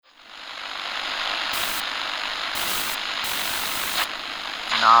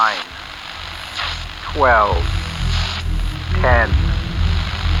9, 12, 10,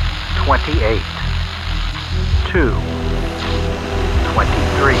 28, 2,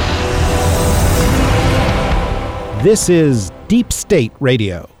 23. This is Deep State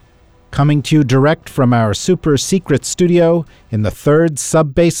Radio, coming to you direct from our super-secret studio in the third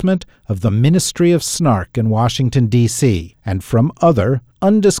sub-basement of the Ministry of Snark in Washington, D.C., and from other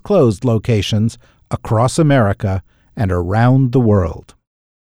undisclosed locations across America and around the world.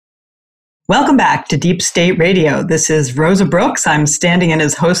 Welcome back to Deep State Radio. This is Rosa Brooks. I'm standing in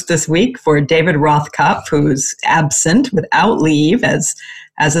as host this week for David Rothkopf, who's absent without leave, as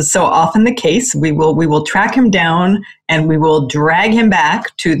is so often the case. We will track him down and we will drag him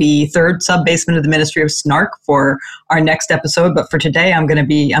back to the third sub-basement of the Ministry of Snark for our next episode. But for today, I'm going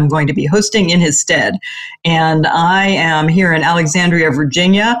to be hosting in his stead. And I am here in Alexandria,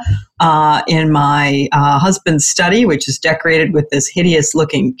 Virginia, in my husband's study, which is decorated with this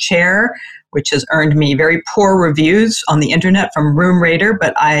hideous-looking chair, which has earned me very poor reviews on the internet from Room Rater,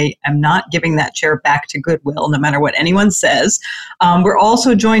 but I am not giving that chair back to Goodwill, no matter what anyone says. We're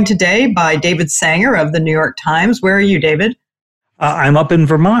also joined today by David Sanger of the New York Times. Where are you, David? I'm up in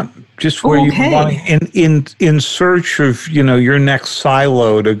Vermont, just where you want, in search of your next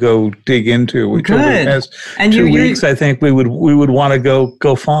silo to go dig into, which over the past 2 weeks I think we would want to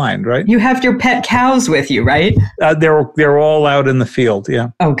go find, right? You have your pet cows with you, right? They're all out in the field, yeah.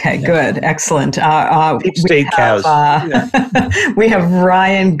 Okay, good, excellent. Deep state cows. We have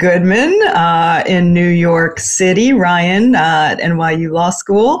Ryan Goodman in New York City. Ryan at NYU Law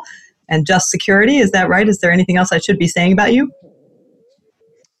School and Just Security. Is that right? Is there anything else I should be saying about you?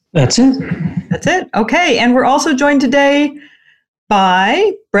 That's it. That's it. Okay. And we're also joined today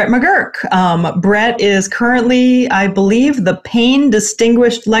by Brett McGurk. Brett is currently, I believe, the Payne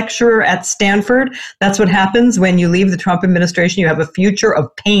Distinguished Lecturer at Stanford. That's what happens when you leave the Trump administration. You have a future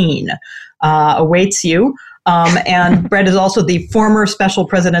of pain awaits you. And Brett is also the former special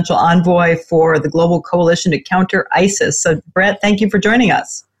presidential envoy for the Global Coalition to Counter ISIS. So, Brett, thank you for joining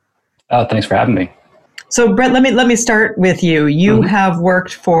us. Thanks for having me. So, Brett, let me start with you. You have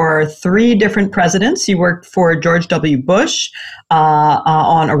worked for 3 different presidents. You worked for George W. Bush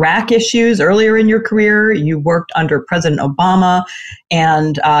on Iraq issues earlier in your career. You worked under President Obama,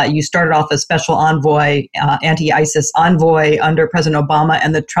 and you started off as special envoy, anti-ISIS envoy under President Obama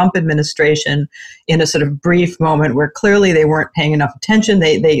and the Trump administration in a sort of brief moment where clearly they weren't paying enough attention.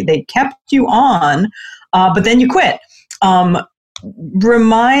 They kept you on, but then you quit.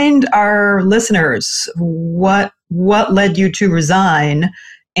 Remind our listeners what led you to resign,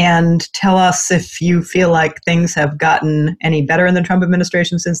 and tell us if you feel like things have gotten any better in the Trump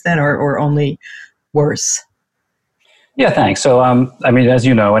administration since then, or only worse. Yeah, thanks. So, as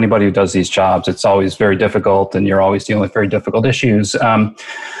you know, anybody who does these jobs, it's always very difficult, and you're always dealing with very difficult issues.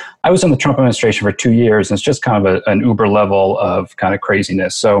 I was in the Trump administration for 2 years, and it's just kind of an uber level of kind of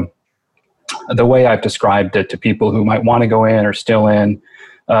craziness. So, the way I've described it to people who might want to go in or still in,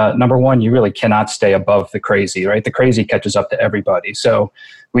 number one, you really cannot stay above the crazy, right? The crazy catches up to everybody. So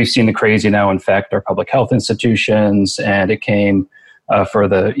we've seen the crazy now infect our public health institutions, and it came for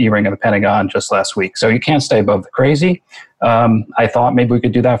the E-ring of the Pentagon just last week. So you can't stay above the crazy. I thought maybe we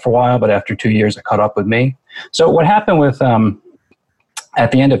could do that for a while, but after 2 years, it caught up with me. So what happened with,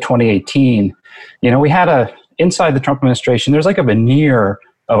 at the end of 2018, we had inside the Trump administration, there's like a veneer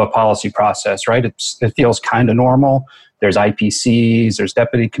of a policy process, right? It feels kind of normal. There's IPCs, there's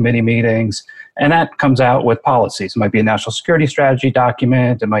deputy committee meetings, and that comes out with policies. It might be a national security strategy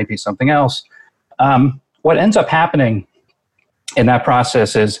document. It might be something else. What ends up happening in that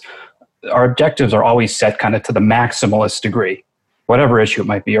process is our objectives are always set kind of to the maximalist degree, whatever issue it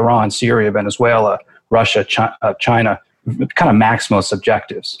might be, Iran, Syria, Venezuela, Russia, China, kind of maximalist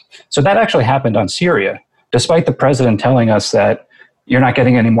objectives. So that actually happened on Syria, despite the president telling us that you're not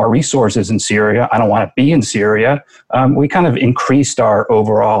getting any more resources in Syria. I don't want to be in Syria. We kind of increased our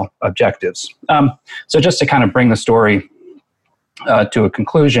overall objectives. So just to kind of bring the story to a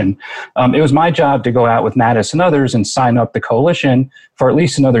conclusion, it was my job to go out with Mattis and others and sign up the coalition for at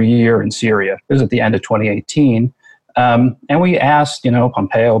least another year in Syria. This was at the end of 2018. And we asked,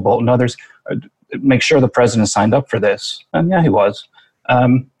 Pompeo, Bolton, others, make sure the president signed up for this. And yeah, he was.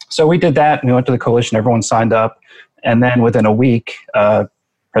 So we did that, and we went to the coalition. Everyone signed up. And then within a week,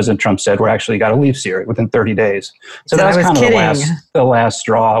 President Trump said, we're actually got to leave Syria within 30 days. So that was kind of the last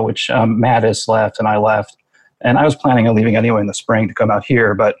straw, which Mattis left and I left. And I was planning on leaving anyway in the spring to come out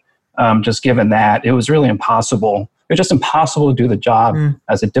here. But just given that, it was really impossible. It was just impossible to do the job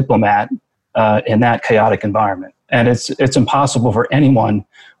as a diplomat in that chaotic environment. And it's impossible for anyone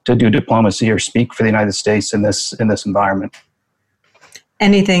to do diplomacy or speak for the United States in this environment.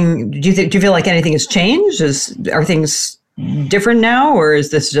 anything? Do you feel like anything has changed? Are things different now, or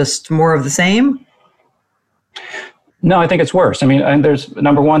is this just more of the same? No, I think it's worse. I mean, and there's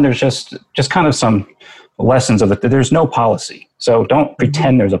number one, there's just kind of some lessons of it. There's no policy. So don't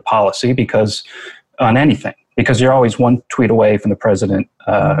pretend there's a policy on anything, because you're always one tweet away from the president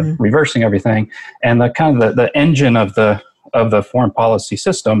reversing everything. And the kind of the engine of the foreign policy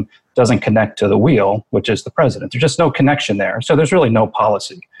system doesn't connect to the wheel, which is the president. There's just no connection there. So there's really no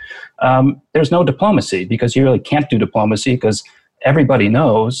policy. There's no diplomacy, because you really can't do diplomacy, because everybody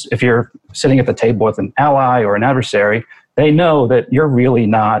knows if you're sitting at the table with an ally or an adversary, they know that you're really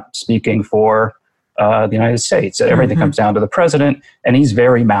not speaking for the United States. Everything comes down to the president, and he's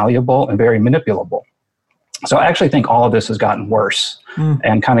very malleable and very manipulable. So I actually think all of this has gotten worse.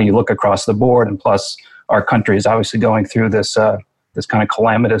 And kind of you look across the board, and plus our country is obviously going through this kind of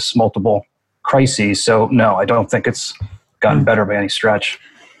calamitous multiple crises. So no, I don't think it's gotten better by any stretch.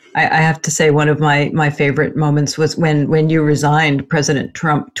 I have to say, one of my favorite moments was when you resigned. President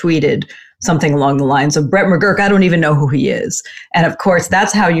Trump tweeted something along the lines of, "Brett McGurk, I don't even know who he is." And of course,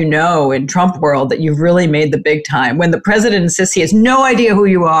 that's how you know in Trump world that you've really made the big time. When the president insists he has no idea who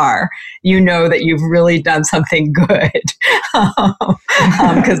you are, you know that you've really done something good.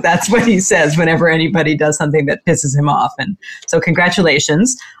 Because that's what he says whenever anybody does something that pisses him off. And so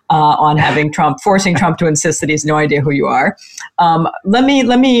congratulations on forcing Trump to insist that he has no idea who you are. Let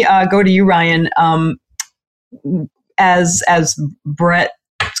me go to you, Ryan. As Brett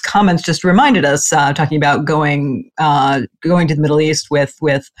comments just reminded us, talking about going to the Middle East with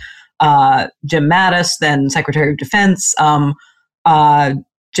Jim Mattis, then Secretary of Defense.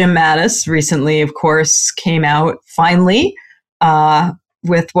 Jim Mattis recently, of course, came out finally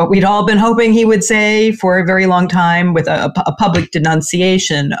with what we'd all been hoping he would say for a very long time, with a public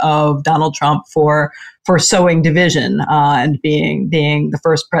denunciation of Donald Trump for sowing division and being the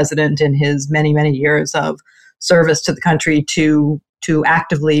first president in his many, many years of service to the country to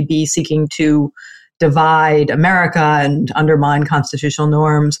actively be seeking to divide America and undermine constitutional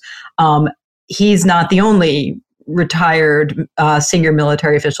norms. He's not the only retired senior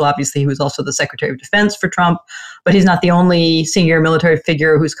military official. Obviously, he was also the Secretary of Defense for Trump, but he's not the only senior military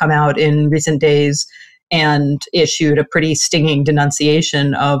figure who's come out in recent days and issued a pretty stinging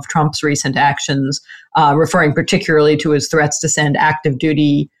denunciation of Trump's recent actions, referring particularly to his threats to send active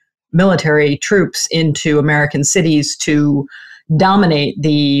duty military troops into American cities to dominate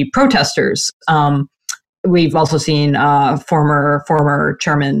the protesters. We've also seen former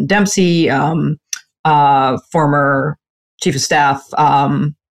Chairman Dempsey, former Chief of Staff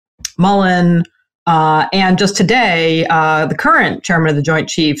Mullen, and just today, the current Chairman of the Joint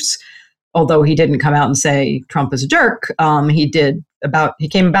Chiefs, although he didn't come out and say Trump is a jerk, he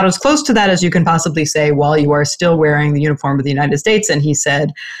came about as close to that as you can possibly say while you are still wearing the uniform of the United States. And he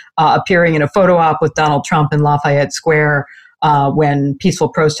said, appearing in a photo op with Donald Trump in Lafayette Square, when peaceful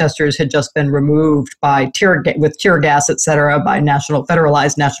protesters had just been removed with tear gas, et cetera, by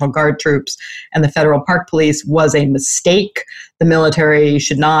federalized National Guard troops and the federal park police, was a mistake. The military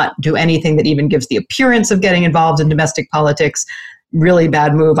should not do anything that even gives the appearance of getting involved in domestic politics. Really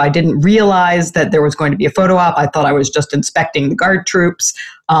bad move. I didn't realize that there was going to be a photo op. I thought I was just inspecting the guard troops.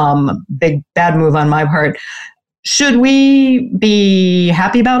 Big bad move on my part. Should we be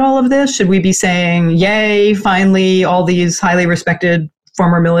happy about all of this? Should we be saying, yay, finally, all these highly respected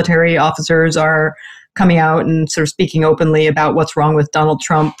former military officers are coming out and sort of speaking openly about what's wrong with Donald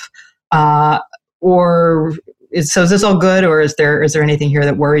Trump? Is this all good, or is there anything here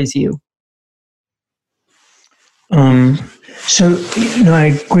that worries you? So,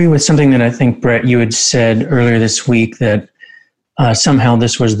 I agree with something that I think, Brett, you had said earlier this week, that somehow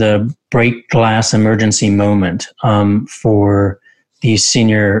this was the break glass emergency moment for these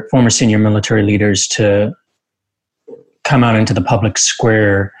former senior military leaders to come out into the public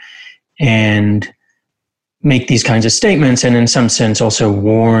square and make these kinds of statements, and in some sense also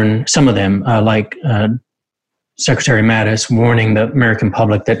warn some of them, like Secretary Mattis, warning the American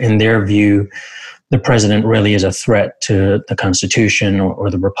public that in their view, the president really is a threat to the Constitution or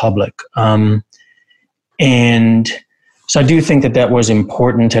the Republic. And so I do think that was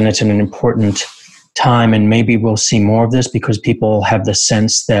important, and it's an important time, and maybe we'll see more of this because people have the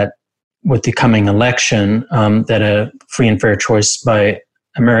sense that with the coming election, that a free and fair choice by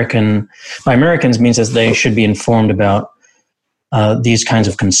Americans means that they should be informed about these kinds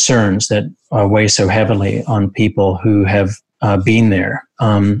of concerns that weigh so heavily on people who have been there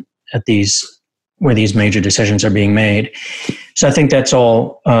where these major decisions are being made. So I think that's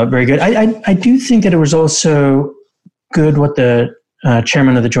all very good. I do think that it was also good what the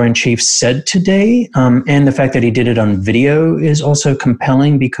Chairman of the Joint Chiefs said today, and the fact that he did it on video is also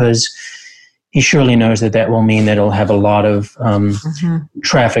compelling because he surely knows that will mean that it'll have a lot of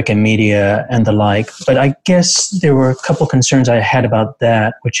traffic and media and the like. But I guess there were a couple concerns I had about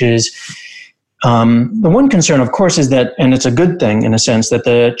that, which is the one concern, of course, is that, and it's a good thing in a sense, that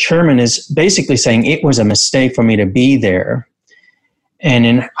the chairman is basically saying it was a mistake for me to be there. And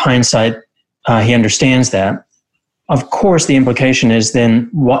in hindsight, he understands that. Of course, the implication is then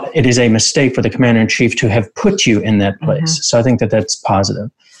it is a mistake for the commander-in-chief to have put you in that place. So I think that's positive.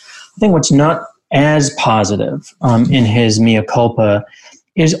 I think what's not as positive in his mea culpa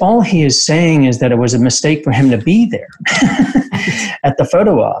is all he is saying is that it was a mistake for him to be there at the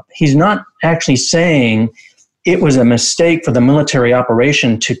photo op. He's not actually saying it was a mistake for the military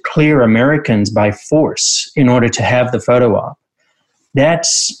operation to clear Americans by force in order to have the photo op.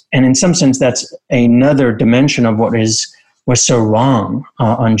 And in some sense, that's another dimension of what was so wrong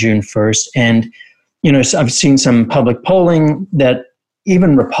on June 1st. And, so I've seen some public polling that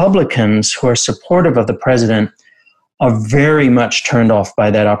even Republicans who are supportive of the president are very much turned off by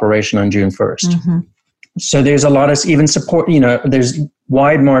that operation on June 1st. So there's a lot of even support, there's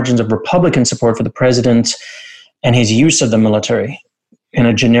wide margins of Republican support for the president and his use of the military in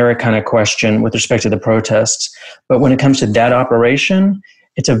a generic kind of question with respect to the protests. But when it comes to that operation,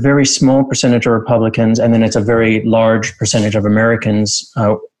 it's a very small percentage of Republicans, and then it's a very large percentage of Americans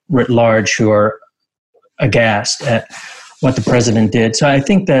writ large who are aghast at what the president did. So I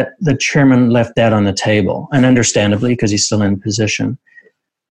think that the chairman left that on the table, and understandably, because he's still in position.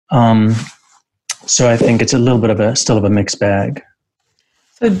 So I think it's a little bit still of a mixed bag.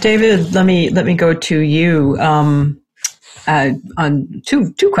 So David, let me go to you on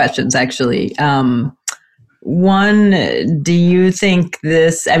two questions actually. One, do you think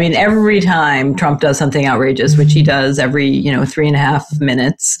this? I mean, every time Trump does something outrageous, which he does every 3.5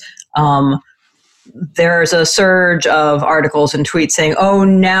 minutes, there's a surge of articles and tweets saying, "Oh,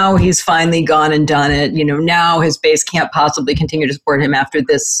 now he's finally gone and done it. Now his base can't possibly continue to support him after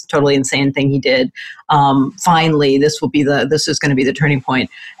this totally insane thing he did. Finally, this is going to be the turning point."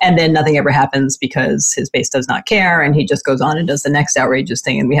 And then nothing ever happens because his base does not care, and he just goes on and does the next outrageous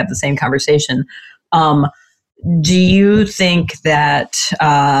thing, and we have the same conversation. Do you think that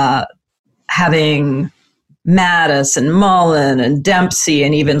having Mattis and Mullen and Dempsey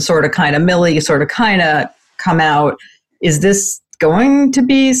and even Milley come out, is this going to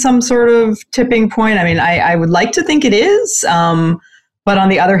be some sort of tipping point? I mean, I would like to think it is. But on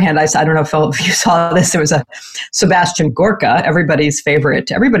the other hand, I don't know if you saw this, there was a Sebastian Gorka, everybody's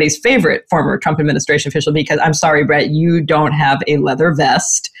favorite former Trump administration official, because I'm sorry, Brett, you don't have a leather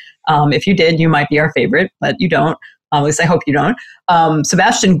vest. If you did, you might be our favorite, but you don't. At least I hope you don't.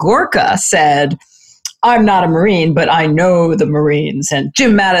 Sebastian Gorka said, "I'm not a Marine, but I know the Marines, and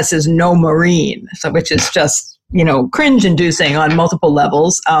Jim Mattis is no Marine," which is just, cringe-inducing on multiple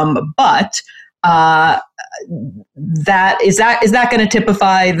levels. But is that going to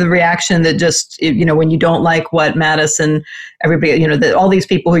typify the reaction that just, when you don't like what Mattis and everybody, all these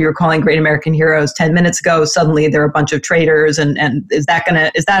people who you're calling great American heroes 10 minutes ago, suddenly they're a bunch of traitors, and is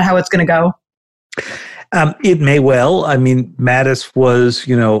that how it's going to go? It may well. I mean, Mattis was,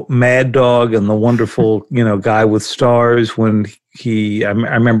 Mad Dog and the wonderful, guy with stars when I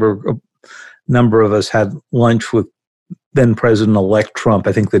remember a number of us had lunch with then President-elect Trump,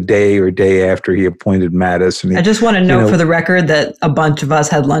 I think the day after he appointed Mattis. And I just want to note for the record that a bunch of us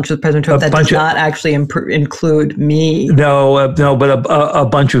had lunch with President Trump. That does not actually include me. No, but a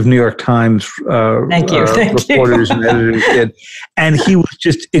bunch of New York Times reporters and editors did. And he was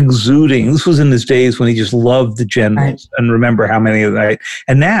just exuding. This was in his days when he just loved the generals. Right. And remember how many of that.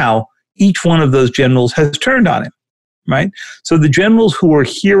 And now each one of those generals has turned on him. Right? So the generals who were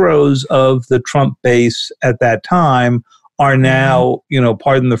heroes of the Trump base at that time are now,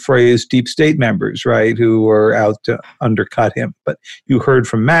 pardon the phrase, deep state members, right, who are out to undercut him. But you heard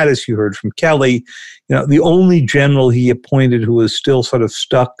from Mattis, you heard from Kelly. The only general he appointed who is still sort of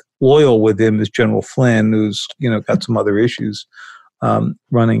stuck loyal with him is General Flynn, who's, got some other issues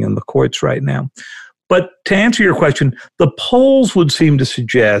running in the courts right now. But to answer your question, the polls would seem to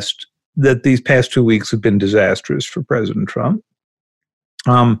suggest that these past 2 weeks have been disastrous for President Trump,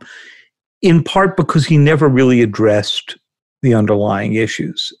 in part because he never really addressed the underlying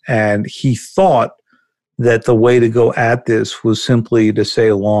issues. And he thought that the way to go at this was simply to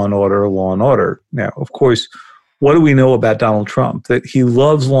say law and order, law and order. Now, of course, what do we know about Donald Trump? That he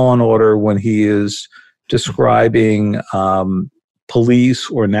loves law and order when he is describing police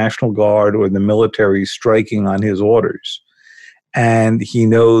or National Guard or the military striking on his orders. and he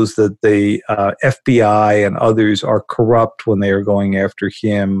knows that the FBI and others are corrupt when they are going after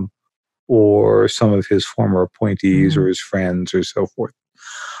him or some of his former appointees or his friends or so forth.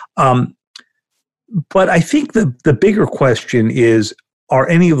 But I think the bigger question is, are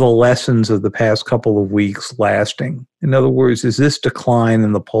any of the lessons of the past couple of weeks lasting? In other words, is this decline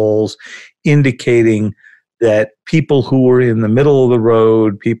in the polls indicating that people who were in the middle of the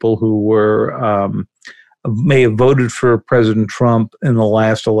road, people who were may have voted for President Trump in the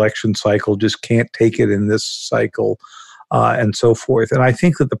last election cycle, just can't take it in this cycle, and so forth? And I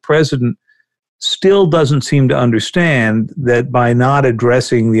think that the president still doesn't seem to understand that by not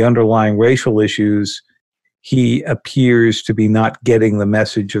addressing the underlying racial issues, he appears to be not getting the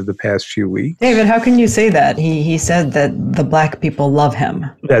message of the past few weeks. David, how can you say that? He said that the black people love him.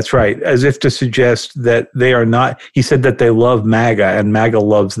 That's right. As if to suggest that they are not. He said that they love MAGA and MAGA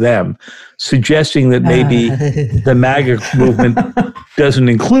loves them, suggesting that maybe the MAGA movement doesn't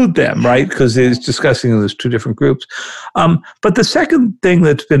include them, right? Because he's discussing those two different groups. But the second thing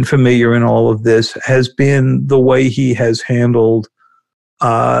that's been familiar in all of this has been the way he has handled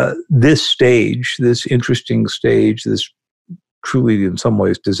this stage, this interesting stage, this truly in some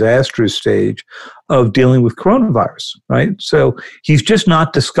ways disastrous stage of dealing with coronavirus, right? So he's just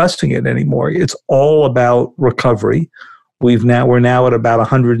not discussing it anymore. It's all about recovery. We're now at about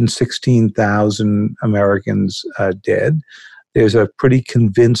 116,000 Americans dead. There's a pretty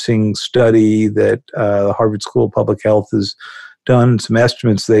convincing study that the Harvard School of Public Health has done, some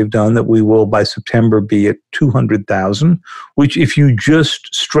estimates they've done, that we will by September be at 200,000, which if you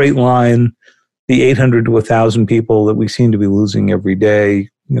just straight line the 800 to 1,000 people that we seem to be losing every day,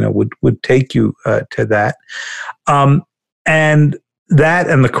 would take you to that. And that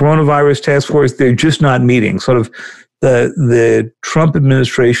and the coronavirus task force, they're just not meeting. Sort of the Trump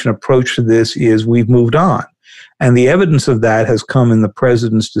administration approach to this is we've moved on. And the evidence of that has come in the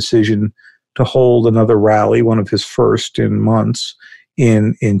president's decision to hold another rally, one of his first in months,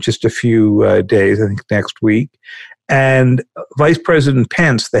 in just a few days, I think next week. And Vice President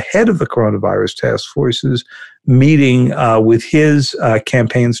Pence, the head of the coronavirus task force, is meeting with his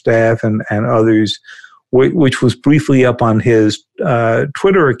campaign staff and others, which was briefly up on his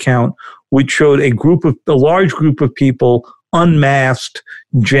Twitter account, which showed a large group of people unmasked,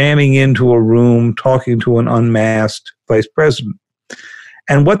 jamming into a room, talking to an unmasked vice president.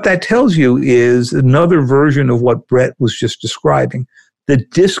 And what that tells you is another version of what Brett was just describing, the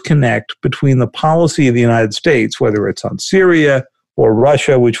disconnect between the policy of the United States, whether it's on Syria or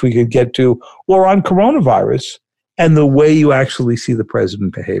Russia, which we could get to, or on coronavirus, and the way you actually see the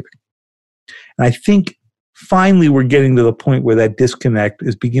president behaving. And I think finally we're getting to the point where that disconnect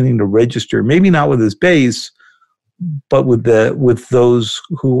is beginning to register, maybe not with his base, but with those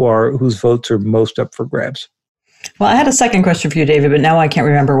whose votes are most up for grabs. Well, I had a second question for you, David, but now I can't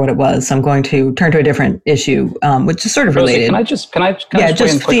remember what it was. So I'm going to turn to a different issue, which is sort of related. Can I just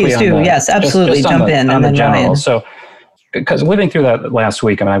please do. Yes, absolutely. Jump in and then Ryan. So, because living through that last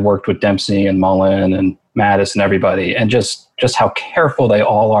week, I worked with Dempsey and Mullen and Mattis and everybody, and just how careful they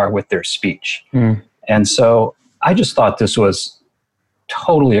all are with their speech. And so I just thought this was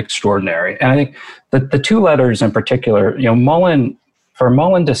totally extraordinary. And I think the two letters in particular, Mullen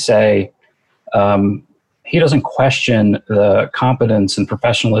to say, he doesn't question the competence and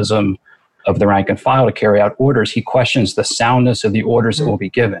professionalism of the rank and file to carry out orders. He questions the soundness of the orders that will be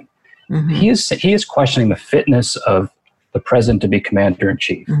given. He is questioning the fitness of the president to be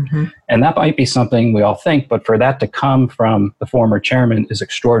commander-in-chief. And that might be something we all think, but for that to come from the former chairman is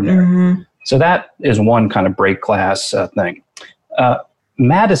extraordinary. So that is one kind of break glass thing.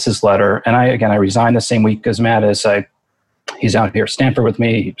 Mattis's letter, and I resigned the same week as Mattis. He's out here at Stanford with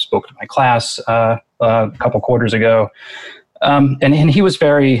me. He spoke to my class a couple quarters ago. And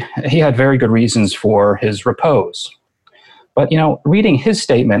he had very good reasons for his repose. But, reading his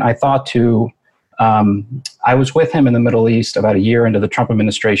statement, I thought I was with him in the Middle East about a year into the Trump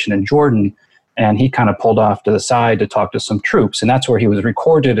administration in Jordan, and he kind of pulled off to the side to talk to some troops. And that's where he was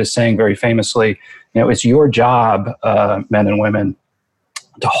recorded as saying very famously, it's your job, men and women,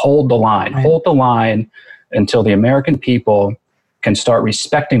 to hold the line until the American people can start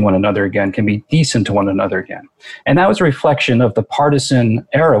respecting one another again, can be decent to one another again. And that was a reflection of the partisan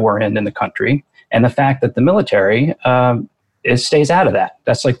era we're in the country, and the fact that the military stays out of that.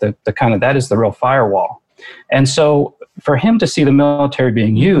 That's like that is the real firewall. And so for him to see the military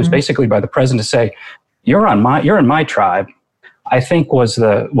being used basically by the president to say, you're in my tribe, I think was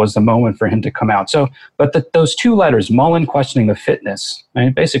the moment for him to come out. So, but those two letters, Mullen questioning the fitness,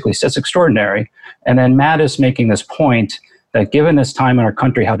 basically that's extraordinary. And then Mattis making this point that given this time in our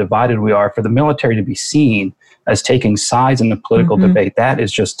country, how divided we are, for the military to be seen as taking sides in the political debate. That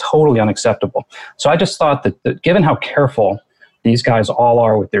is just totally unacceptable. So I just thought that given how careful these guys all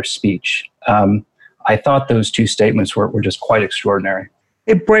are with their speech, I thought those two statements were just quite extraordinary.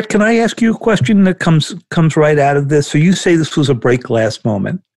 Hey, Brett, can I ask you a question that comes right out of this? So you say this was a break glass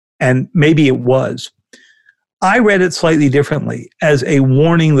moment, and maybe it was. I read it slightly differently, as a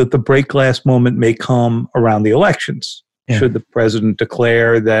warning that the break glass moment may come around the elections. Yeah. Should the president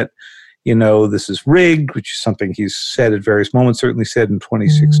declare that, this is rigged, which is something he's said at various moments, certainly said in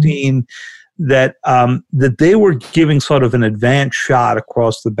 2016, that they were giving sort of an advance shot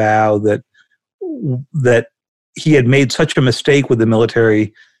across the bow that he had made such a mistake with the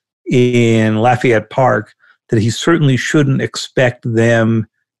military in Lafayette Park that he certainly shouldn't expect them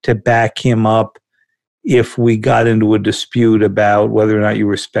to back him up if we got into a dispute about whether or not you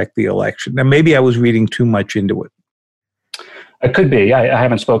respect the election. Now, maybe I was reading too much into it. It could be. I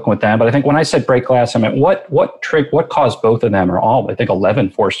haven't spoken with them, but I think when I said break glass, I meant what caused both of them, or all, I think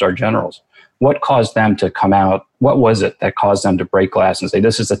 11 four-star generals, what caused them to come out? What was it that caused them to break glass and say,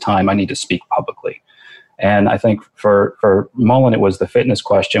 this is the time I need to speak publicly? And I think for Mullen, it was the fitness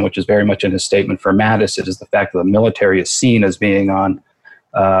question, which is very much in his statement. For Mattis, it is the fact that the military is seen as being on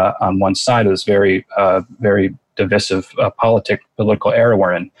one side of this very divisive political era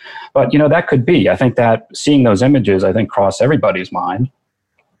we're in. But, that could be. I think that seeing those images, I think, crossed everybody's mind.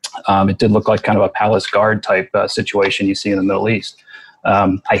 It did look like kind of a palace guard type situation you see in the Middle East.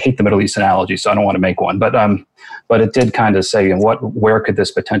 I hate the Middle East analogy, so I don't want to make one. But it did kind of say, where could this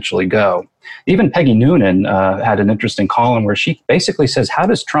potentially go? Even Peggy Noonan had an interesting column where she basically says, how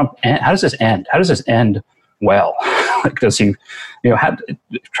does this end? How does this end well? Like, does he,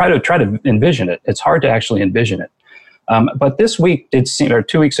 try to envision it? It's hard to actually envision it. But this week did seem, or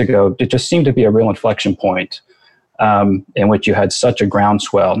 2 weeks ago, it just seemed to be a real inflection point in which you had such a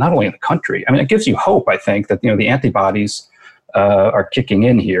groundswell, not only in the country. I mean, it gives you hope, I think, that, the antibodies are kicking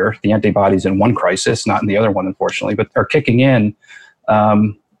in here. The antibodies in one crisis, not in the other one, unfortunately, but are kicking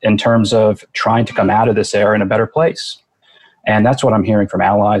in terms of trying to come out of this era in a better place. And that's what I'm hearing from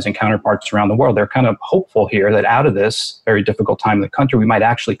allies and counterparts around the world. They're kind of hopeful here that out of this very difficult time in the country, we might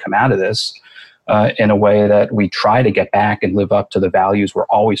actually come out of this in a way that we try to get back and live up to the values we're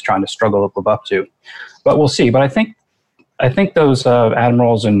always trying to struggle to live up to. But we'll see. But I think those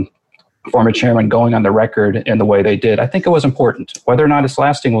admirals and former chairman going on the record in the way they did, I think it was important. Whether or not it's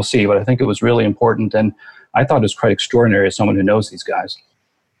lasting, we'll see. But I think it was really important. And I thought it was quite extraordinary as someone who knows these guys.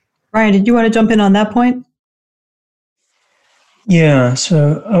 Ryan, did you want to jump in on that point? Yeah,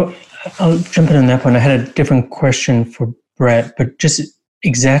 so I'll jump in on that point. I had a different question for Brett, but just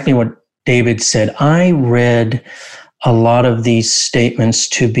exactly what David said. I read a lot of these statements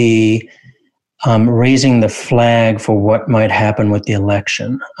to be raising the flag for what might happen with the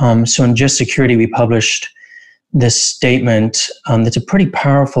election. So in Just Security, we published this statement that's a pretty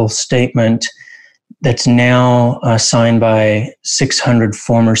powerful statement that's now signed by 600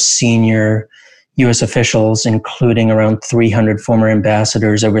 former senior U.S. officials, including around 300 former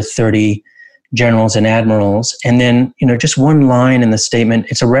ambassadors, over 30 generals and admirals. And then, just one line in the statement,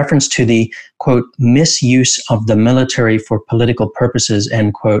 it's a reference to the, quote, misuse of the military for political purposes,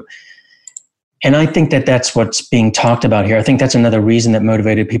 end quote. And I think that that's what's being talked about here. I think that's another reason that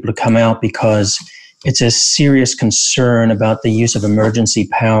motivated people to come out, because it's a serious concern about the use of emergency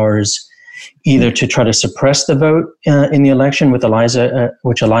powers, either to try to suppress the vote in the election with Eliza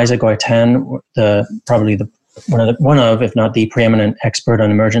Goitan, one of, if not the preeminent expert on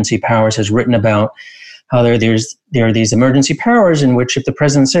emergency powers, has written about how there are these emergency powers in which if the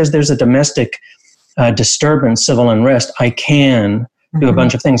president says there's a domestic disturbance, civil unrest, I can do a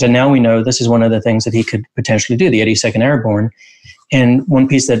bunch of things. And now we know this is one of the things that he could potentially do, the 82nd Airborne. And one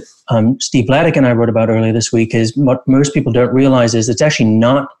piece that Steve Vladeck and I wrote about earlier this week is what most people don't realize is it's actually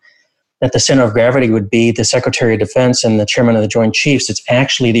not that the center of gravity would be the Secretary of Defense and the Chairman of the Joint Chiefs. It's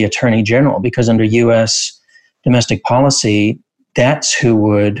actually the Attorney General, because under U.S. domestic policy, that's who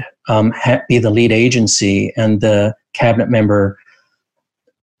would be the lead agency and the cabinet member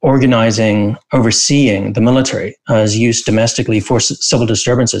organizing, overseeing the military as used domestically for civil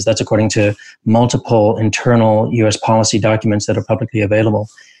disturbances. That's according to multiple internal U.S. policy documents that are publicly available.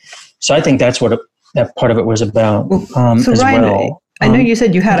 So I think that's what that part of it was about so as Ryan, well. I know you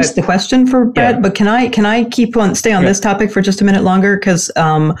said you had a question for Brett, but can I stay on this topic for just a minute longer? Because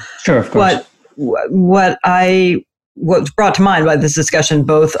sure, of course. What's brought to mind by this discussion,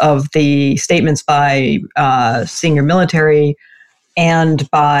 both of the statements by senior military and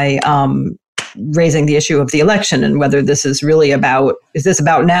by raising the issue of the election and whether this is really is this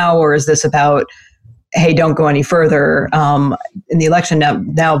about now, or is this about, hey, don't go any further in the election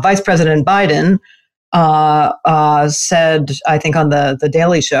now? Vice President Biden said, I think on the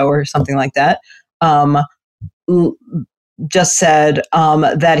Daily Show or something like that, just said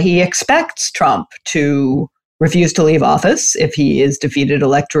that he expects Trump to refuse to leave office if he is defeated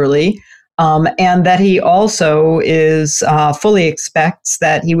electorally, and that he also is fully expects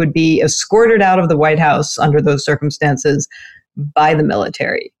that he would be escorted out of the White House under those circumstances by the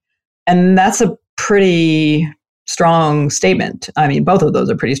military. And that's a pretty strong statement. I mean, both of those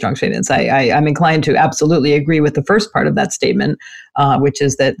are pretty strong statements. I'm inclined to absolutely agree with the first part of that statement, which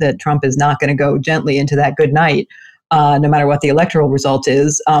is that Trump is not going to go gently into that good night, no matter what the electoral result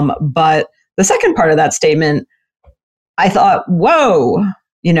is. But the second part of that statement, I thought, whoa,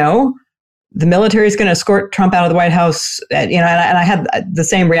 the military is going to escort Trump out of the White House, and I had the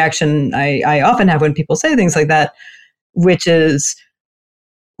same reaction I often have when people say things like that, which is,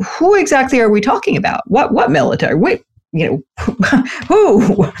 who exactly are we talking about? What military? Wait, who?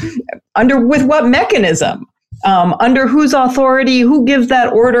 With what mechanism? Under whose authority? Who gives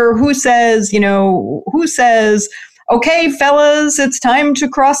that order? Who says, okay, fellas, it's time to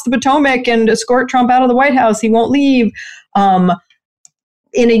cross the Potomac and escort Trump out of the White House. He won't leave.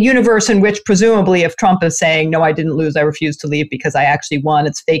 In a universe in which presumably if Trump is saying, no, I didn't lose, I refuse to leave because I actually won,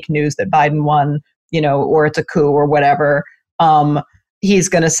 it's fake news that Biden won, or it's a coup or whatever, he's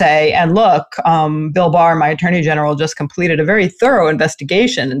going to say, and look, Bill Barr, my attorney general, just completed a very thorough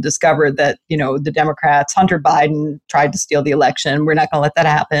investigation and discovered that, the Democrats, Hunter Biden, tried to steal the election. We're not going to let that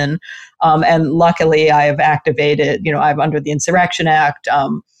happen. And luckily, I have activated, I've under the Insurrection Act,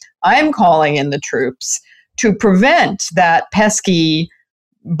 I'm calling in the troops to prevent that pesky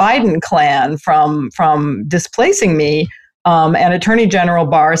Biden clan from displacing me. And Attorney General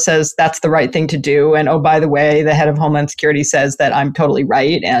Barr says that's the right thing to do. And oh, by the way, the head of Homeland Security says that I'm totally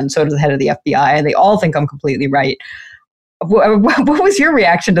right. And so does the head of the FBI. And they all think I'm completely right. What was your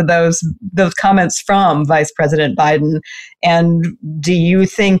reaction to those comments from Vice President Biden? And do you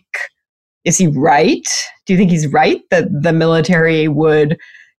think, is he right? Do you think he's right that the military would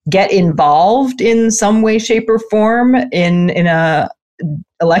get involved in some way, shape, or form in a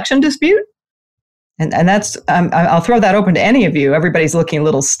election dispute? And that's, I'll throw that open to any of you. Everybody's looking a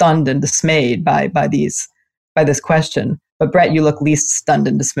little stunned and dismayed by this question. But Brett, you look least stunned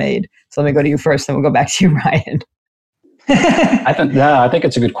and dismayed. So let me go to you first, then we'll go back to you, Ryan. I think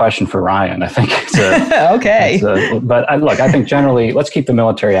it's a good question for Ryan. I think it's okay. Look, I think generally, let's keep the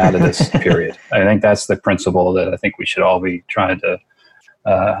military out of this period. I think that's the principle that I think we should all be trying to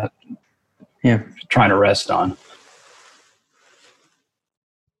rest on.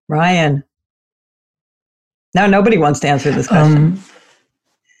 Ryan. Now nobody wants to answer this question.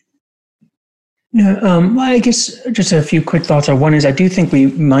 I guess just a few quick thoughts. One is I do think we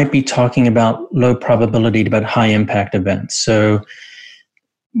might be talking about low probability but high impact events. So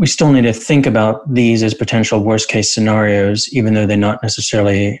we still need to think about these as potential worst case scenarios, even though they're not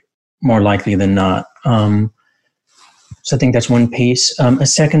necessarily more likely than not. So I think that's one piece. A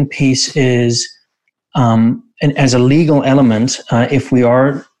second piece is, and as a legal element, if we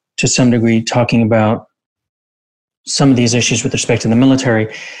are to some degree talking about some of these issues with respect to the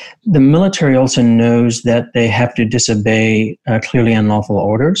military also knows that they have to disobey clearly unlawful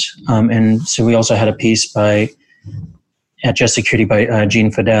orders. And so we also had a piece at Just Security by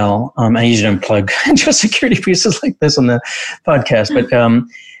Gene Fidel. I usually don't plug Just Security pieces like this on the podcast, but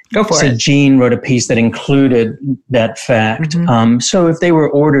go for it. Gene wrote a piece that included that fact. Mm-hmm. So if they were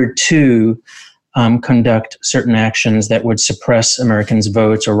ordered to conduct certain actions that would suppress Americans'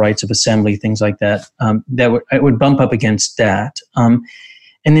 votes or rights of assembly, things like that, it would bump up against that.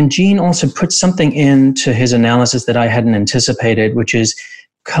 And then Gene also put something into his analysis that I hadn't anticipated, which is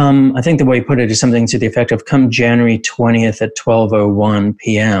I think the way he put it is something to the effect of come January 20th at 12:01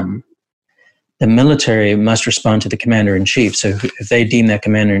 p.m., the military must respond to the commander-in-chief. So if they deem that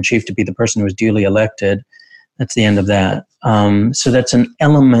commander-in-chief to be the person who was duly elected, that's the end of that. So that's an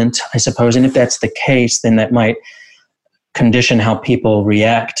element, I suppose. And if that's the case, then that might condition how people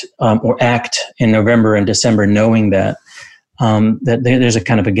react or act in November and December, knowing that there's a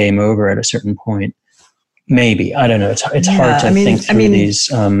kind of a game over at a certain point. Maybe. I don't know. It's hard to think through these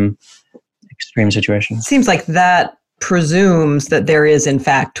extreme situations. Seems like that presumes that there is, in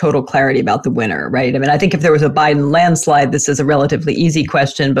fact, total clarity about the winner, right? I mean, I think if there was a Biden landslide, this is a relatively easy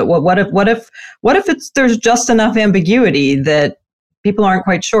question. But what if there's just enough ambiguity that people aren't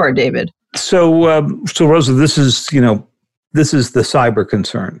quite sure, David? So Rosa, this is the cyber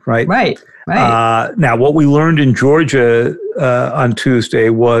concern, right? Right. Now, what we learned in Georgia on Tuesday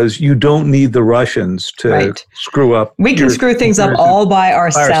was you don't need the Russians to screw up. We can screw things up all by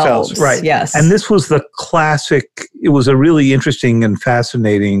ourselves. Right. Yes. And this was the classic, it was a really interesting and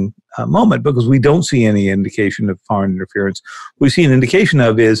fascinating moment, because we don't see any indication of foreign interference. What we see an indication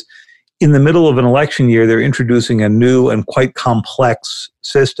of is in the middle of an election year, they're introducing a new and quite complex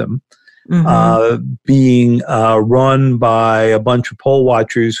system being run by a bunch of poll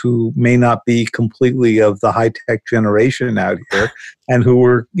watchers who may not be completely of the high-tech generation out here and who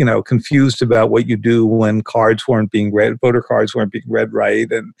were, confused about what you do when cards weren't being read, voter cards weren't being read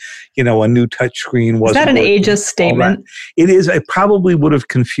right, and, a new touch screen wasn't. Is that an ageist statement? It is. It probably would have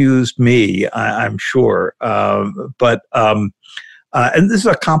confused me, I'm sure. And this is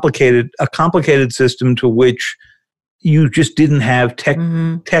a complicated system to which you just didn't have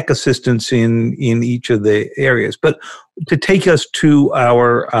tech assistance in each of the areas. But to take us to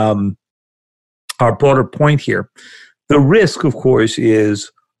our broader point here, the risk, of course,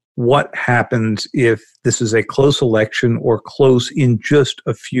 is what happens if this is a close election or close in just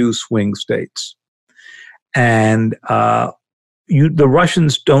a few swing states. And the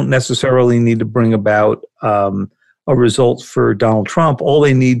Russians don't necessarily need to bring about a result for Donald Trump. All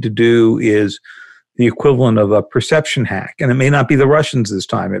they need to do is the equivalent of a perception hack. And it may not be the Russians this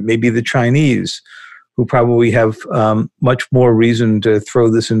time. It may be the Chinese, who probably have much more reason to throw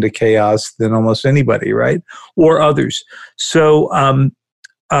this into chaos than almost anybody, right? Or others. So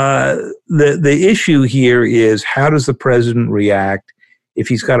the issue here is, how does the president react if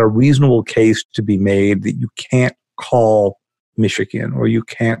he's got a reasonable case to be made that you can't call Michigan or you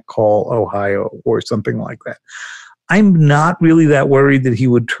can't call Ohio or something like that? I'm not really that worried that he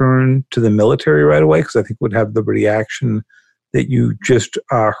would turn to the military right away, because I think would have the reaction that you just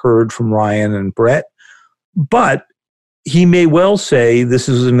heard from Ryan and Brett. But he may well say this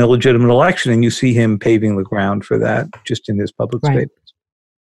is an illegitimate election, and you see him paving the ground for that just in his public statements.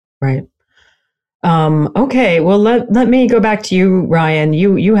 Right. Okay. Well, let me go back to you, Ryan.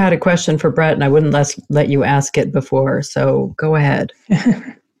 You had a question for Brett, and I wouldn't let you ask it before. So go ahead.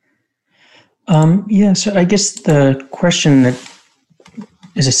 So I guess the question that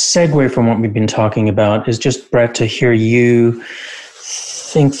is a segue from what we've been talking about is just, Brett, to hear you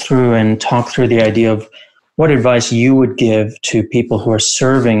think through and talk through the idea of what advice you would give to people who are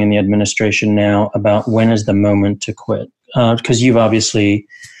serving in the administration now about when is the moment to quit. Because you've obviously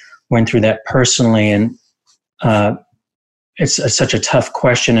went through that personally, and it's such a tough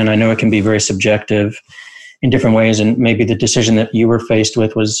question, and I know it can be very subjective in different ways, and maybe the decision that you were faced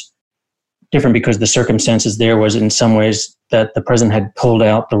with was different because the circumstances there was in some ways that the president had pulled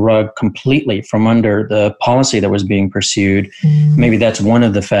out the rug completely from under the policy that was being pursued. Maybe that's one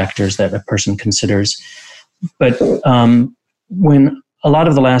of the factors that a person considers. But when a lot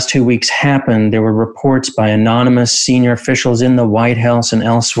of the last 2 weeks happened, there were reports by anonymous senior officials in the White House and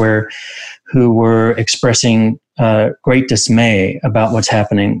elsewhere who were expressing great dismay about what's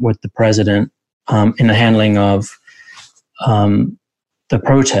happening with the president in the handling of the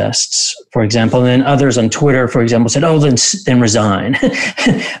protests, for example. And then others on Twitter, for example, said, then resign.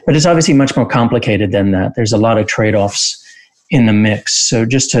 But it's obviously much more complicated than that. There's a lot of trade-offs in the mix. So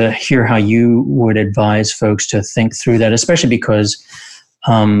just to hear how you would advise folks to think through that, especially because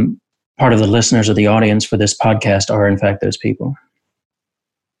part of the listeners or the audience for this podcast are, in fact, those people.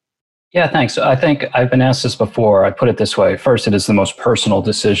 Yeah, thanks. I think I've been asked this before. I put it this way. First, it is the most personal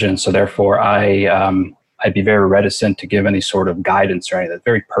decision. So therefore, I'd be very reticent to give any sort of guidance or anything. That's a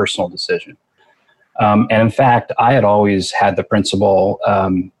very personal decision. And in fact, I had always had the principle,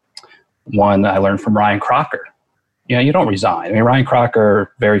 one I learned from Ryan Crocker. You don't resign. I mean, Ryan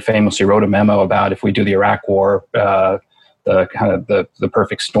Crocker very famously wrote a memo about if we do the Iraq War, the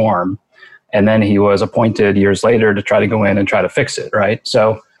perfect storm. And then he was appointed years later to try to go in and try to fix it, right?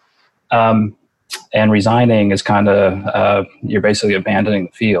 So, and resigning is kind of, you're basically abandoning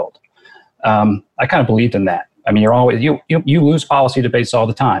the field. I kind of believed in that. I mean, you're always, you lose policy debates all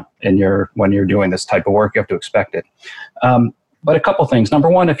the time, and when you're doing this type of work, you have to expect it. But a couple things. Number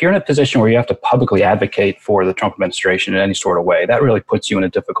one, if you're in a position where you have to publicly advocate for the Trump administration in any sort of way, that really puts you in a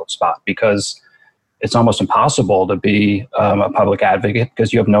difficult spot, because it's almost impossible to be a public advocate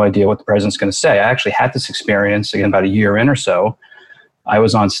because you have no idea what the president's going to say. I actually had this experience, again, about a year in or so. I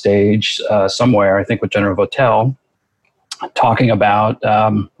was on stage somewhere, I think with General Votel, talking about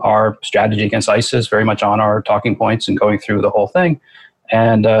our strategy against ISIS, very much on our talking points and going through the whole thing.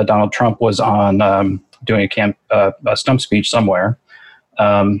 And Donald Trump was on doing a stump speech somewhere,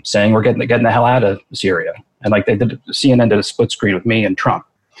 saying we're getting the hell out of Syria. And like CNN did a split screen with me and Trump.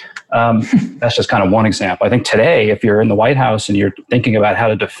 That's just kind of one example. I think today, if you're in the White House and you're thinking about how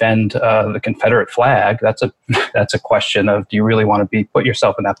to defend the Confederate flag, that's a question of, do you really want to put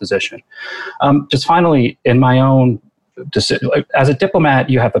yourself in that position? Just finally, in my own decision, as a diplomat,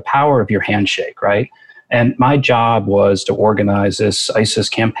 you have the power of your handshake, right? And my job was to organize this ISIS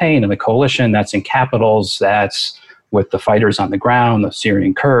campaign and the coalition that's in capitals, that's with the fighters on the ground, the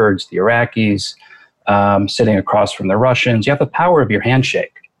Syrian Kurds, the Iraqis, sitting across from the Russians. You have the power of your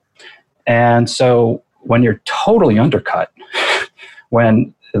handshake. And so when you're totally undercut,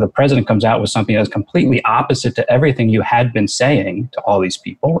 when the president comes out with something that's completely opposite to everything you had been saying to all these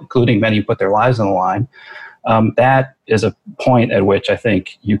people, including many who put their lives on the line, that is a point at which I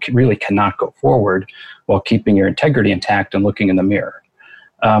think you really cannot go forward while keeping your integrity intact and looking in the mirror.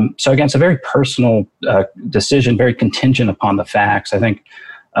 So again, it's a very personal decision, very contingent upon the facts, I think.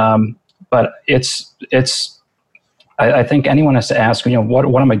 But I think anyone has to ask,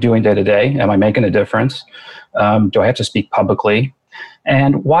 what am I doing day to day? Am I making a difference? Do I have to speak publicly?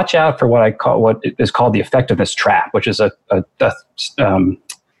 And watch out for what is called the effectiveness trap, which is a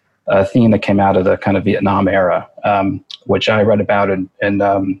theme that came out of the kind of Vietnam era, which I read about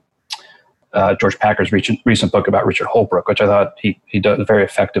in George Packer's recent book about Richard Holbrooke, which I thought he does very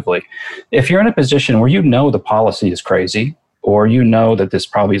effectively. If you're in a position where the policy is crazy, or that this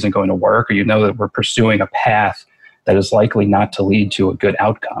probably isn't going to work, or that we're pursuing a path that is likely not to lead to a good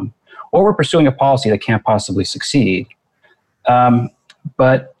outcome, or we're pursuing a policy that can't possibly succeed.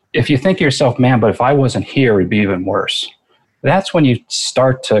 But if you think to yourself, man, but if I wasn't here, it'd be even worse. That's when you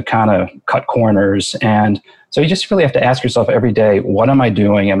start to kind of cut corners. And so you just really have to ask yourself every day, what am I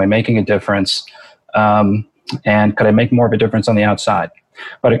doing? Am I making a difference? And could I make more of a difference on the outside?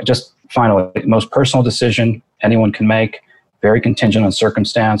 But just finally, most personal decision anyone can make, very contingent on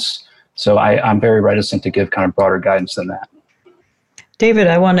circumstance. So I'm very reticent to give kind of broader guidance than that. David,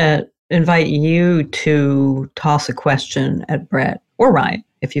 I want to invite you to toss a question at Brett or Ryan,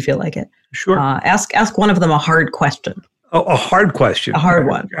 if you feel like it. Sure. Ask one of them a hard question. Oh, a hard question. A hard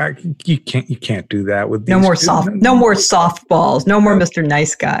one. You can't do that with these. No more softballs. No more Mr.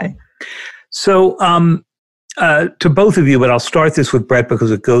 Nice Guy. So, to both of you, but I'll start this with Brett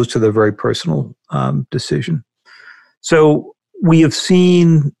because it goes to the very personal decision. So we have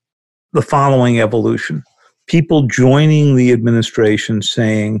seen the following evolution: people joining the administration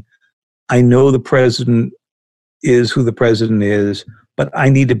saying, I know the president is who the president is, but I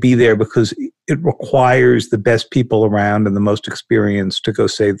need to be there because it requires the best people around and the most experienced to go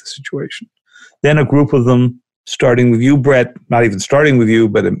save the situation. Then a group of them, starting with you, Brett, not even starting with you,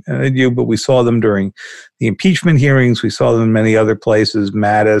 but we saw them during the impeachment hearings. We saw them in many other places,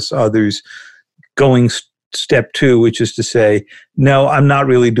 Mattis, others, going step two, which is to say, no, I'm not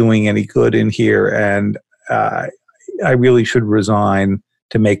really doing any good in here, and I really should resign,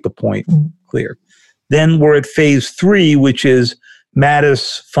 to make the point clear. Then we're at phase three, which is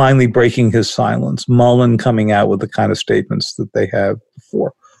Mattis finally breaking his silence, Mullen coming out with the kind of statements that they have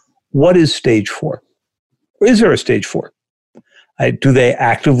before. What is stage four? Is there a stage four? Do they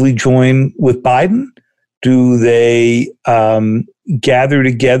actively join with Biden? Do they gather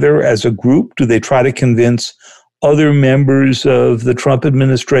together as a group? Do they try to convince other members of the Trump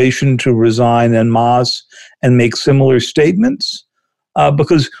administration to resign en masse and make similar statements?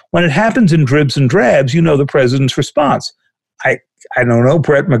 Because when it happens in dribs and drabs, the president's response. I don't know,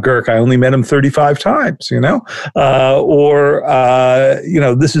 Brett McGurk, I only met him 35 times, this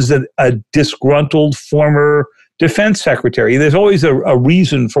is a disgruntled former defense secretary. There's always a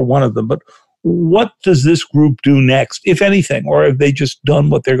reason for one of them, but what does this group do next, if anything, or have they just done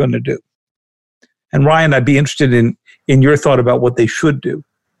what they're going to do? And Ryan, I'd be interested in your thought about what they should do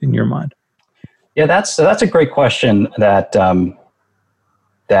in your mind. Yeah, that's a great question that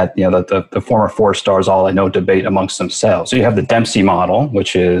the former four stars all I know debate amongst themselves. So you have the Dempsey model,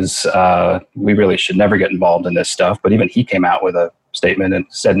 which is we really should never get involved in this stuff. But even he came out with a statement and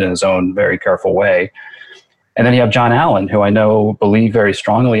said in his own very careful way. And then you have John Allen, who I know believed very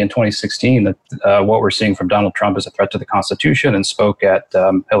strongly in 2016 that what we're seeing from Donald Trump is a threat to the Constitution, and spoke at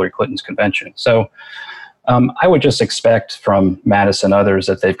Hillary Clinton's convention. So I would just expect from Mattis and others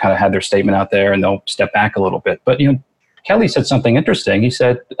that they've kind of had their statement out there and they'll step back a little bit. But Kelly said something interesting. He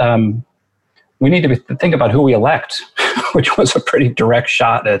said, we need to think about who we elect, which was a pretty direct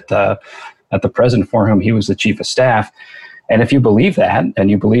shot at the president for whom he was the chief of staff. And if you believe that,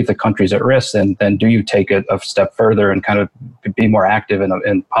 and you believe the country's at risk, then do you take it a step further and kind of be more active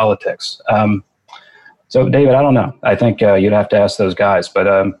in politics? So, David, I don't know. I think you'd have to ask those guys,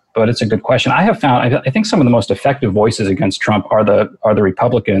 but it's a good question. I have found, I think some of the most effective voices against Trump are the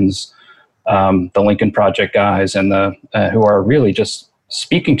Republicans, the Lincoln Project guys, and who are really just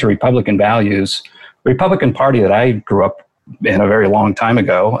speaking to Republican values. The Republican Party that I grew up in a very long time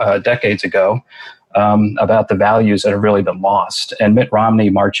ago, decades ago, about the values that have really been lost. And Mitt Romney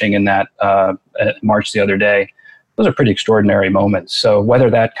marching in that march the other day, those are pretty extraordinary moments. So whether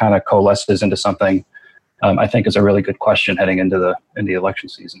that kind of coalesces into something I think is a really good question heading into the election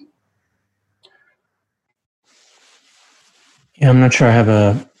season. Yeah, I'm not sure I have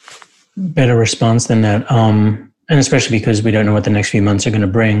a better response than that, and especially because we don't know what the next few months are going to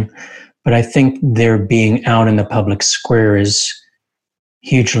bring. But I think their being out in the public square is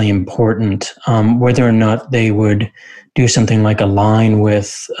hugely important. Whether or not they would do something like align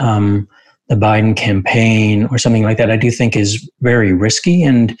with the Biden campaign or something like that, I do think is very risky.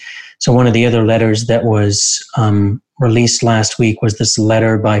 And so one of the other letters that was released last week was this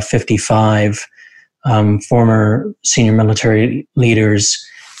letter by 55 former senior military leaders,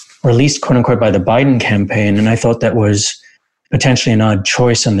 released, quote unquote, by the Biden campaign. And I thought that was potentially an odd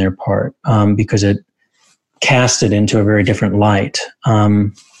choice on their part because it cast it into a very different light.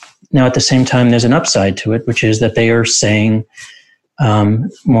 Now, at the same time, there's an upside to it, which is that they are saying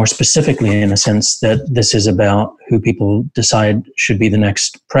more specifically, in a sense, that this is about who people decide should be the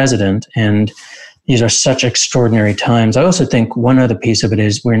next president. And these are such extraordinary times. I also think one other piece of it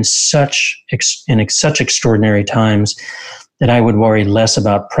is we're in such extraordinary times that I would worry less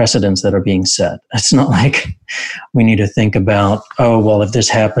about precedents that are being set. It's not like we need to think about, oh, well, if this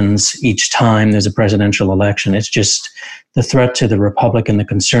happens each time there's a presidential election. It's just the threat to the republic and the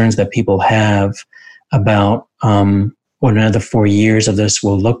concerns that people have about what another 4 years of this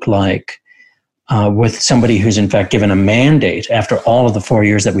will look like with somebody who's in fact given a mandate after all of the 4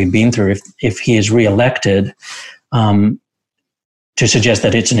 years that we've been through. If he is reelected, to suggest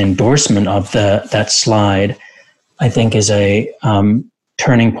that it's an endorsement of that slide, I think is a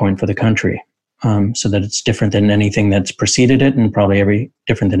turning point for the country, so that it's different than anything that's preceded it, and probably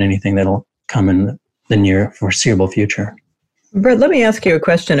different than anything that'll come in the near foreseeable future. Brett, let me ask you a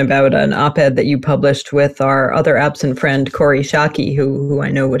question about an op-ed that you published with our other absent friend, Kori Schake, who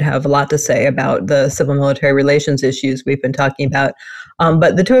I know would have a lot to say about the civil-military relations issues we've been talking about.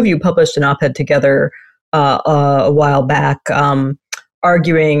 But the two of you published an op-ed together a while back,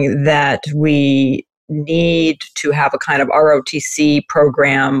 arguing that we need to have a kind of ROTC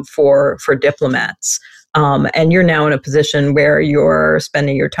program for diplomats. And you're now in a position where you're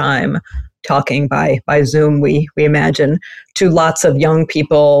spending your time talking by Zoom, we imagine, to lots of young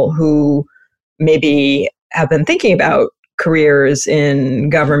people who maybe have been thinking about careers in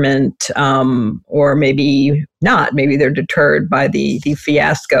government, or maybe not. Maybe they're deterred by the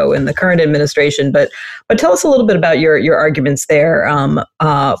fiasco in the current administration. But tell us a little bit about your arguments there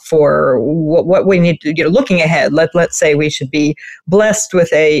for what we need to, looking ahead. Let's say we should be blessed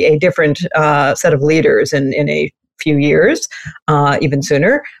with a different set of leaders in a few years, even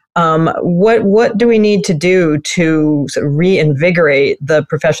sooner. What do we need to do to sort of reinvigorate the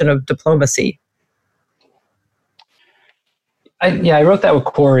profession of diplomacy? I wrote that with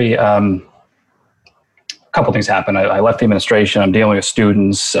Kori. A couple things happened. I left the administration. I'm dealing with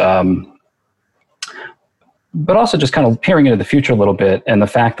students, but also just kind of peering into the future a little bit, and the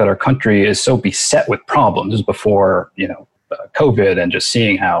fact that our country is so beset with problems before COVID, and just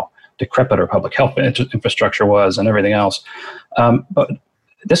seeing how decrepit our public health infrastructure was and everything else. But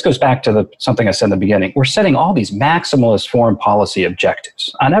this goes back to something I said in the beginning. We're setting all these maximalist foreign policy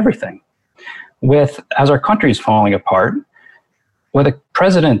objectives on everything, as our country is falling apart, with a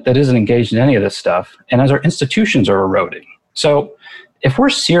president that isn't engaged in any of this stuff, and as our institutions are eroding. So if we're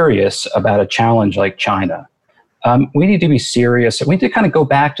serious about a challenge like China, we need to be serious. We need to kind of go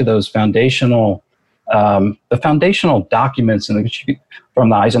back to those foundational documents from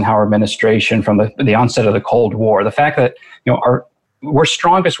the Eisenhower administration, from the onset of the Cold War. The fact that we're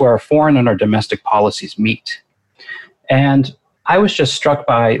strongest where our foreign and our domestic policies meet. And I was just struck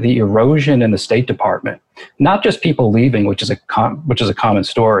by the erosion in the State Department, not just people leaving, which is a common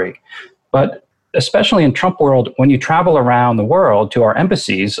story, but especially in Trump world, when you travel around the world to our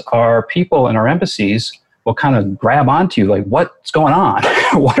embassies, our people in our embassies will kind of grab onto you, like, what's going on?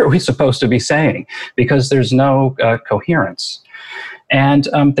 What are we supposed to be saying? Because there's no coherence. And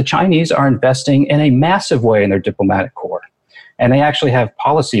the Chinese are investing in a massive way in their diplomatic corps. And they actually have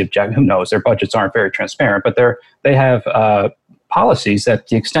policy objectives. Who knows? Their budgets aren't very transparent, but they have policies that,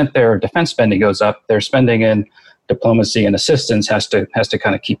 to the extent their defense spending goes up, their spending in diplomacy and assistance has to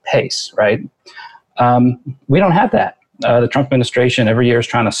kind of keep pace, right? We don't have that. The Trump administration every year is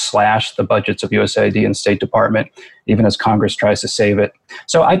trying to slash the budgets of USAID and State Department, even as Congress tries to save it.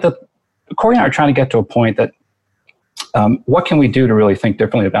 So Kori and I are trying to get to a point that what can we do to really think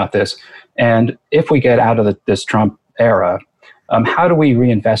differently about this? And if we get out of this Trump era, how do we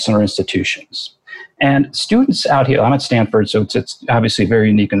reinvest in our institutions? And students out here, I'm at Stanford, so it's obviously a very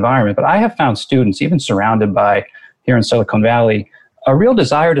unique environment, but I have found students, even surrounded by, here in Silicon Valley, a real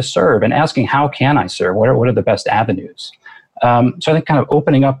desire to serve and asking, how can I serve? What are the best avenues? So I think kind of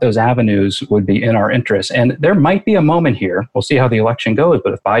opening up those avenues would be in our interest. And there might be a moment here, we'll see how the election goes,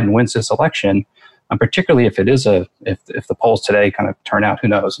 but if Biden wins this election, particularly if it is if the polls today kind of turn out, who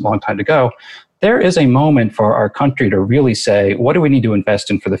knows, a long time to go, there is a moment for our country to really say, what do we need to invest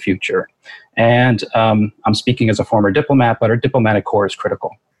in for the future? And I'm speaking as a former diplomat, but our diplomatic corps is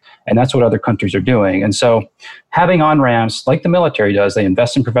critical. And that's what other countries are doing. And so having on-ramps like the military does, they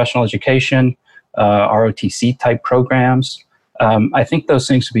invest in professional education, ROTC type programs. I think those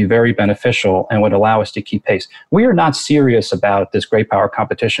things would be very beneficial and would allow us to keep pace. We are not serious about this great power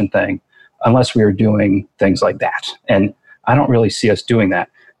competition thing unless we are doing things like that. And I don't really see us doing that.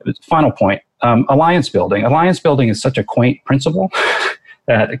 Final point, alliance building. Alliance building is such a quaint principle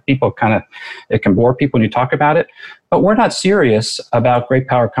that it can bore people when you talk about it. But we're not serious about great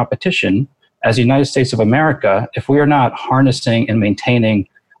power competition as the United States of America if we are not harnessing and maintaining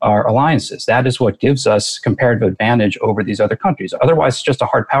our alliances. That is what gives us comparative advantage over these other countries. Otherwise, it's just a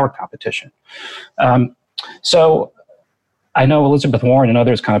hard power competition. So I know Elizabeth Warren and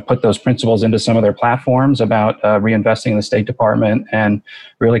others kind of put those principles into some of their platforms about reinvesting in the State Department and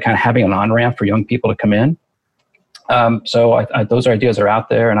really kind of having an on-ramp for young people to come in. So those ideas are out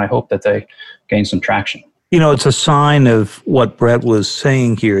there, and I hope that they gain some traction. You know, it's a sign of what Brett was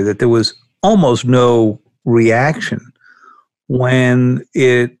saying here, that there was almost no reaction when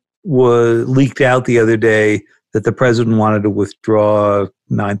it was leaked out the other day that the president wanted to withdraw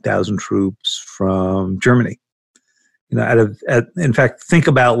 9,000 troops from Germany. You know, in fact, think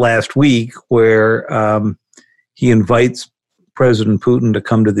about last week where he invites President Putin to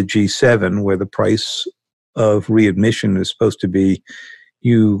come to the G7, where the price of readmission is supposed to be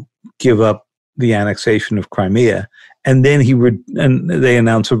you give up the annexation of Crimea, and then they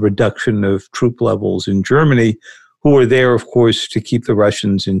announce a reduction of troop levels in Germany, who are there, of course, to keep the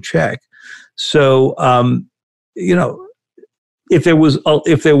Russians in check. So, you know, if there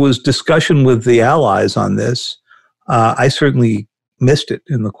was discussion with the allies on this, I certainly missed it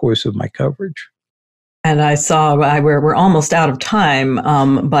in the course of my coverage. And I saw we're almost out of time,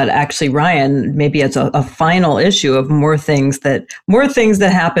 but actually, Ryan, maybe it's a final issue of more things that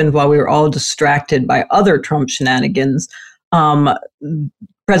happened while we were all distracted by other Trump shenanigans.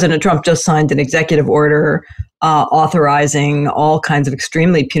 President Trump just signed an executive order authorizing all kinds of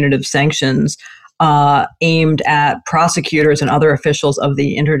extremely punitive sanctions aimed at prosecutors and other officials of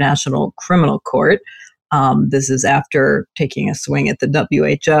the International Criminal Court. This is after taking a swing at the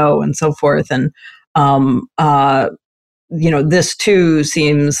WHO and so forth. And you know, this too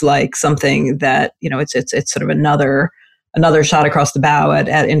seems like something that, you know, it's sort of another shot across the bow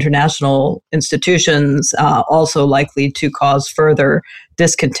at international institutions, also likely to cause further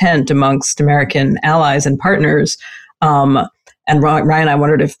discontent amongst American allies and partners. And Ryan, I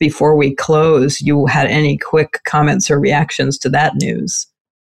wondered if before we close, you had any quick comments or reactions to that news.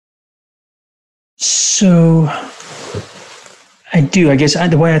 So I do. I guess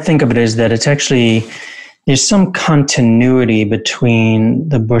the way I think of it is that it's actually, there's some continuity between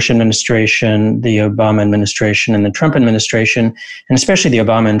the Bush administration, the Obama administration, and the Trump administration, and especially the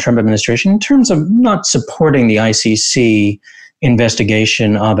Obama and Trump administration in terms of not supporting the ICC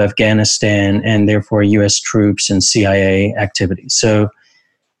investigation of Afghanistan and therefore U.S. troops and CIA activities. So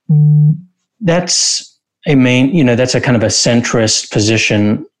that's that's a kind of a centrist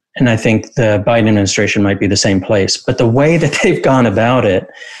position. And I think the Biden administration might be the same place. But the way that they've gone about it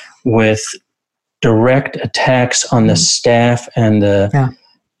with direct attacks on the staff and the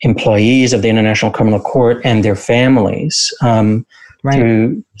employees of the International Criminal Court and their families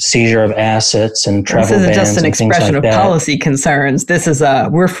through seizure of assets and travel bans. This isn't just an expression of policy concerns. This is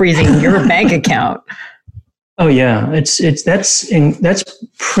we're freezing your bank account. Oh yeah, that's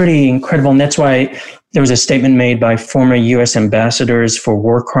pretty incredible, and that's why there was a statement made by former U.S. ambassadors for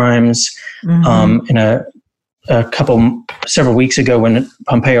war crimes in several weeks ago when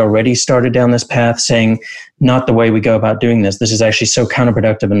Pompeo already started down this path, saying not the way we go about doing this. This is actually so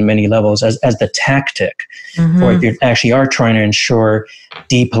counterproductive in many levels as the tactic, or if you actually are trying to ensure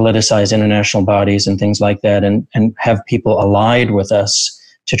depoliticize international bodies and things like that, and have people allied with us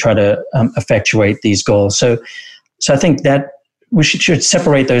to try to effectuate these goals. So I think that we should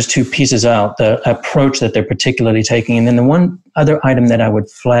separate those two pieces out, the approach that they're particularly taking. And then the one other item that I would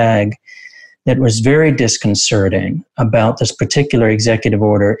flag that was very disconcerting about this particular executive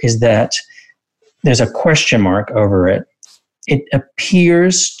order is that there's a question mark over it. It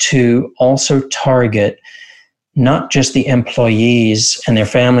appears to also target not just the employees and their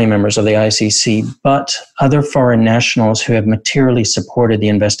family members of the ICC, but other foreign nationals who have materially supported the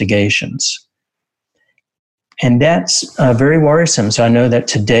investigations. And that's very worrisome. So I know that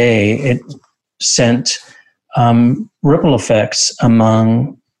today it sent ripple effects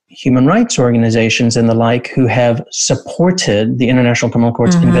among human rights organizations and the like who have supported the International Criminal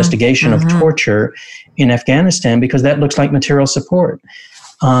Court's investigation of torture in Afghanistan, because that looks like material support.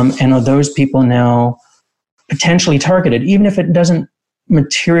 And are those people now potentially targeted, even if it doesn't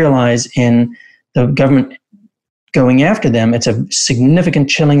materialize in the government going after them? It's a significant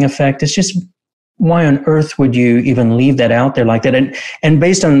chilling effect. It's just, why on earth would you even leave that out there like that? And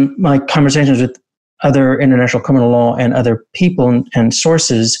based on my conversations with other international criminal law and other people and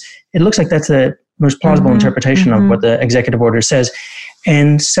sources, it looks like that's the most plausible interpretation of what the executive order says.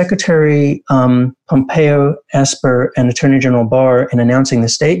 And Secretary Pompeo, Esper, and Attorney General Barr, in announcing the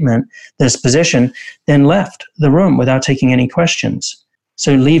statement, this position, then left the room without taking any questions.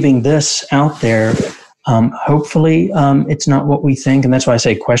 So leaving this out there, hopefully it's not what we think, and that's why I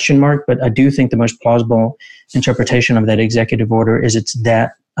say question mark, but I do think the most plausible interpretation of that executive order is it's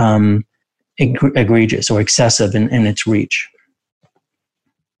that egregious or excessive in its reach.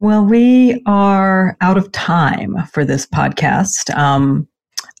 Well, we are out of time for this podcast,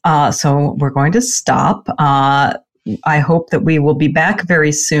 so we're going to stop. I hope that we will be back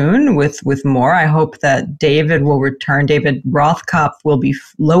very soon with more. I hope that David will return. David Rothkopf will be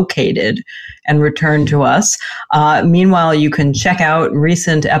located and return to us. Meanwhile, you can check out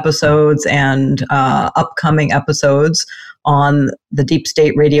recent episodes and upcoming episodes on the Deep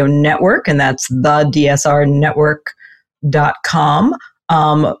State Radio Network, and that's thedsrnetwork.com.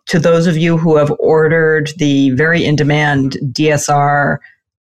 To those of you who have ordered the very in-demand DSR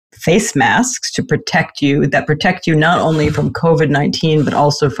face masks to protect you, that protect you not only from COVID-19, but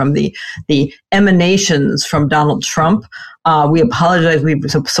also from the emanations from Donald Trump. We apologize. We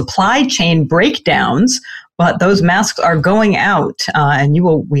have supply chain breakdowns, but those masks are going out, and you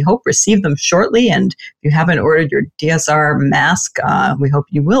will, we hope, receive them shortly. And if you haven't ordered your DSR mask, we hope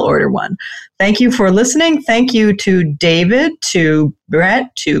you will order one. Thank you for listening. Thank you to David, to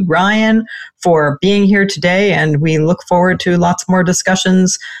Brett, to Brian for being here today. And we look forward to lots more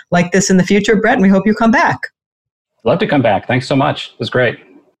discussions like this in the future. Brett, and we hope you come back. Love to come back. Thanks so much. It was great.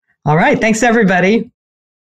 All right. Thanks, everybody.